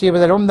کوړو پیسې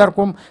به دله هم در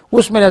کوم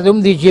اوس مې راځي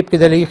هم دې جیب کې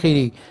دله ایښي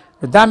دي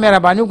نو دا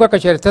مهرباني وکړه که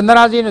چېرې ته نه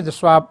راځې نو د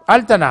سواب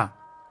هلته نه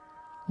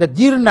د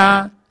دیر نه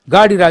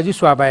ګاډي راځي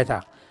سوابی ته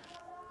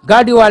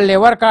ګاډي والې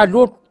ورکړه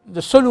لوټ د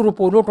 100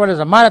 روپو لوټ ولې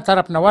زما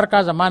طرف نه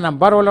ورکړه زما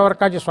نمبر وله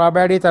ورکړه چې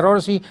سوابی اډې ته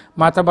راورسي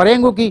ما ته به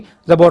رینګ وکړي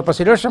زه به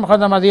ورپسې ډېر شم ښه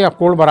زما دې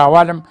کوړ به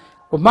راوالم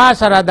خو ما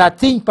سره دا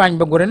 3-5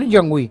 به ګوره نه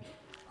جنګ وي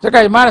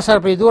ځکه ما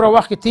سره په دوره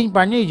وخت کې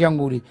 3-5 نه جنګ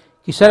وي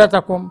کیسه راته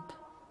کوم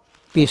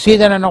پیسې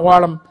دنه نه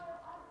غواړم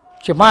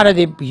چې ما نه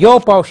دې یو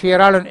پاو شی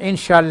راړن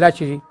انشاءالله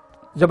چې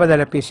زه به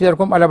دله پیسې در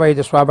کوم هله به یې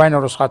د سوابی نه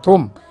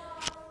رخصتوم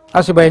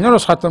هسې به یې نه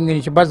رخصتوم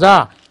ګینې چې بس دا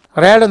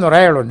راړه نو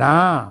راړو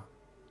نه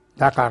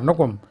دا کار نه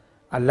کوم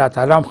الله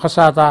تعالی هم ښه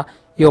ساته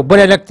یو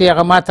بله لږ ته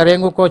هغه ما ته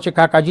رینګ وکړو چې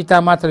کاکاجي ته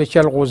ما ته د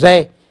چلغوزی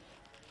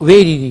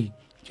ویلي دي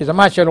چې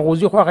زما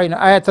چلغوزي خوښوي نو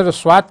آیا ته د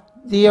سوات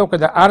دی او که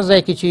د هر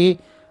ځای کې چې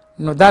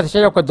نو دا ته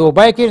چل او که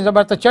دوبی کې زه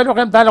به درته چل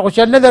وښیم تا له خو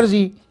چل نه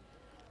درځي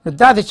نو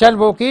دا ته چل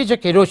به وکړي چې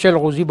کیلو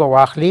چلغوزي به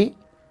واخلي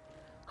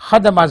ښه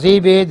د مزې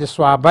به د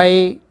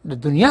سوابی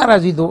د دنیا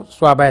راځي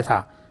سوابی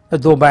ته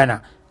د دوبی نه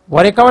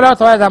ورې کوله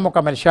ته وایه دا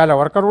مکمل شاله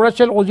ورکړ وړه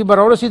چلغوزي به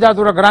راورسي دا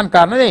دومره ګران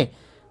کار نه دی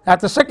دا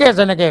ته څه کوې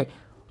څه نه کوې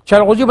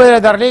چلغوزي به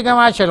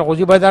درلېږم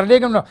چلغوزي به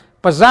درلېږم نو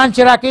په ځان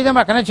چې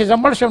راکېږم که نه چې زه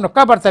مړ شم نو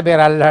قبر ته به یې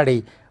رالاړې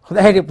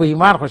خدای دې په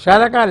ایمان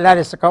خوشحاله کړه الله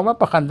دې څه کومه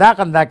په خندا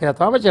خندا کې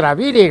راته وایه چې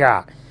راویلېږه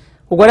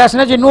وګوره هسې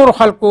نه چې نورو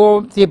خلکو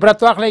ته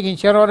عبرت واخلئ ګین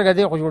چېرې ورګه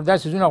دی خو دا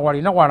څیزونه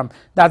غواړي نه غواړم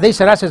دا دی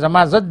سره هسې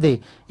زما ضد دی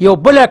یو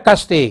بله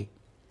کس دی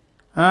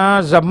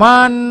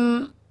زمان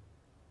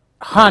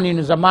خان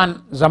نو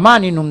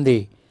زمان نوم دی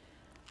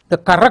د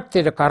کرک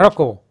دی د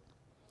کرکو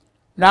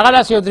نو هغه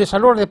داسې یو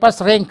 3-4 دی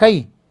پس رینګ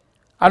کوي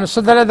نو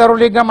څه دله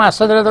درولېږم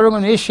څه دله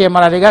درولېږم نو هېڅ شی مه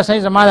رالېږه سړي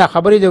زما دا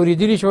خبرې دې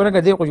اورېدلي چې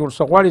ورګه دی خو جوړ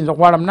څه غواړي زه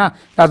غواړم نه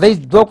دا دی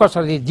 2 کس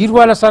سره دی دیر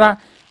والا سره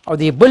او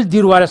دی بل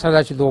دیر والا سره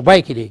دا چې دوبی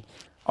کې دی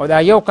او دا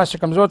یو کس چې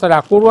کوم زه ورته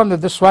راکوړ وم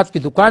د سوات کې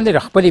دوکان دی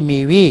د خپلې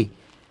میوې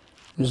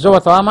نو زه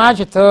ورته وایم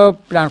چې ته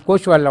پلان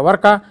کوچ والا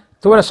ورکړه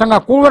ته ورله څنګه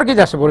کوړ ورکړې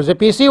داسې به زه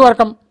پیسې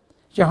ورکړم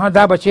چې ها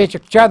دا بچی چې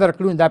چا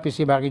درکړو دا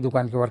پیسې به هغې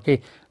دوکان کې ورکړې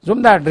زه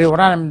هم دا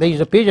ډریوران یم دی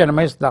زه پېژنم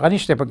هېڅ دغه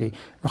نشته پکې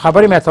نو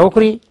خبرې مې ته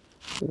وکړي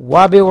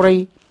وابې وړئ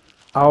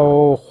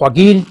او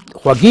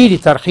خوږې دي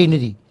ترخې نه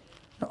دي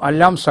نو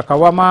الله هم څه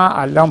کومه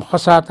الله هم ښه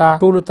ساته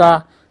ټولو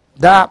ته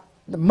دا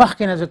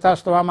مخکې نه زه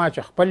تاسو ته وایم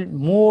چې خپل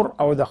مور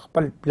او د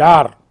خپل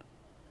پلار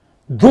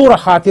دوره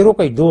خاطر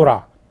وکړئ دوره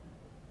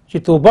چې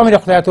توبه مې د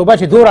خدای توبه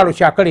چې دوره لو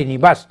چا کړې نی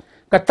بس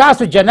که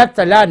تاسو جنت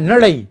ته لا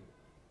نړئ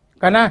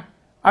که نه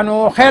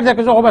انو خیر ده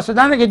که زه خو بس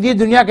دا نه چې دې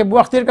دنیا کې به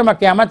وخت تېر کړم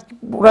قیامت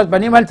ورځ به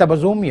نیم هلته به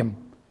زه هم یم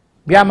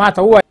بیا ما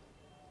ته ووایه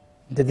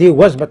د دې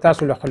وس به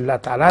تاسو له الله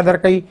تعالی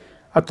درکوي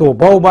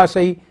توبه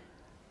وباسئ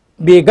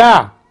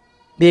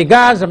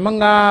بیګا زمونږ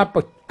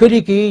په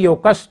کلي کې یو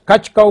کس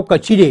کچ کو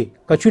کچي دی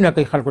کچونه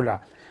کوي خلکو له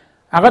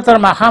هغه تر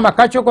ماښامه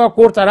کچ وکړه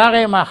کور ته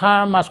راغی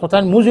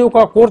ماسخوتن موزې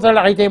وکړه کور ته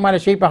هغې ته یې ماله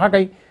شی پخه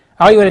کوي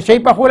هغې وله شی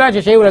پخوله چې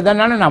شی وله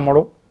دننه نه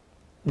مړو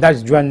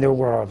داسې ژوند دی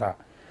وګوره ورته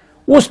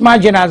اوس ما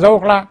جنازه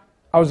وکړه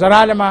او زه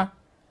رالمه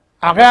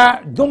هغه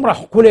دومره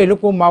ښکلی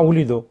لکو ما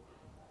ولیدو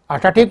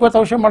اټاټیک ورته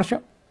وشه مړ شه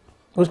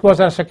اوس به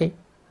ورسره څه کوي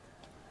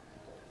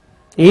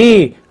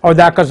او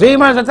دا که زه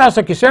یم زه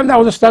تاسو کیسه یم دا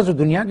او زه ستاسو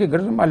دنیا کې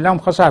ګرځم الله هم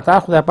ښه ساته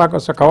خدای پاک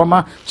څه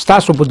کومه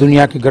ستاسو په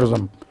دنیا کې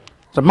ګرځم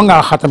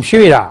زمونږ ختم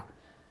شوې ده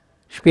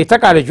 18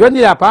 کاله ژوند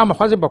دی دا په عامه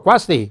ښځې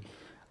بکواس دی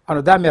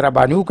نو دا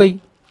مهرباني وکئ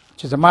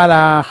چې زما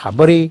دا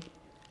خبرې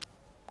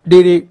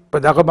ډېرې په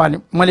دغه باندې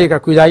ملیکه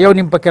کوي. دا یو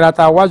نیم پکې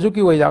راته آواز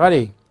وکړي وایي دغه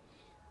دی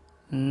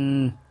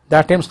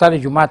دا ټایم ستا د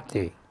جومات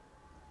دی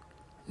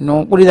نو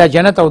ولې دا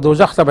جنت او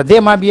دوزخ ته به دی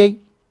ما بیایي؟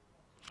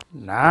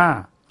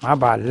 نه ما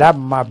به الله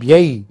ما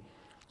بیایي.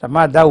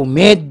 زما دا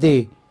امید دی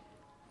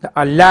د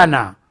الله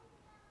نه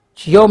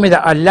چې یو مې د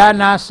الله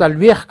نه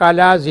 40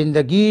 کاله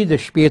زندګي د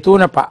شپېتو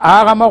نه په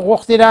هغه مه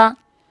غوښتې ده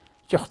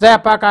چې خدای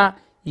پاکه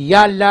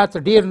یا الله ته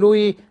ډېر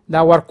لوی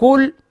دا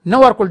ورکول نه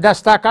ورکول دا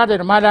ستا کار دی.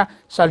 نو ما له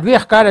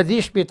 40 کاله دې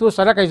شپېتو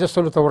سره که زه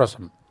سلو ته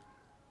ورسم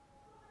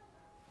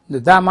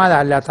دا ما د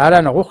الله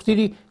تعالی نه غوښتي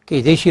دي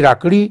کیدای شي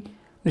راکړي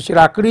نو چې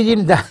راکړي دي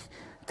دا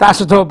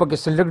تاسو ته پکې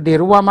څه لږ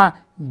ډېر ووایم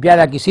بیا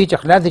دا کیسې چې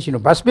خلاص دي چې نو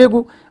بس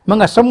بېګو موږ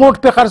څه موټ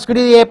پې خرڅ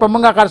کړي دي په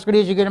موږ خرڅ کړي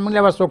چې موږ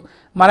له به څوک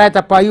مرای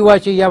ته پایي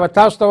واچي یا به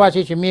تاسو ته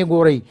واچي چې مې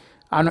ګورئ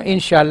نو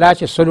انشاءالله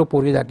چې سلو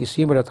پورې دا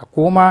کیسې به درته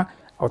کوم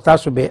او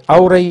تاسو به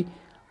اورئ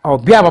او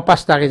بیا به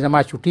پس د هغې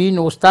زما چوټي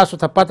نو اوس تاسو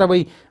ته پته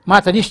وي ما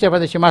ته نشته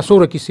پته چې ما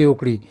څومره کیسې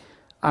وکړي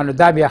نو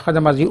دا بیا ښه د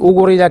مزې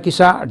وګورئ دا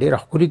کیسه ډېره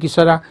ښکلې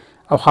کیسه ده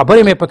او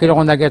خبرې مې پکې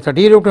غونډه ته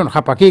ډېرې وکړې نو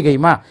خفه کېږئ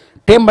ما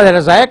ټایم به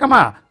درله ضایع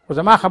کړم خو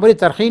زما خبرې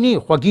ترخې نه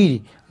خوږې دي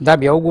دا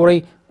بیا وګورئ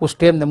اوس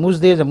ټایم د مونځ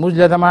دی زه مونځ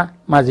لدمه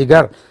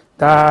مازدیګر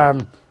دا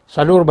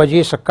 4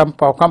 بجې څه کم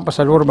په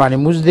 4 باندې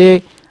مونځ دی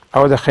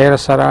او د خیر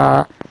سره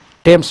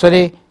ټایم څه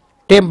دی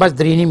ټایم بس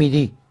 3:30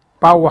 دی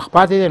پاو وخت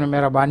پاتې دی نو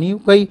مهرباني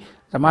وکئ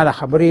زما د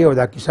خبرې او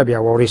دا کیسه بیا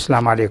واورئ.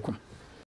 السلام علیکم.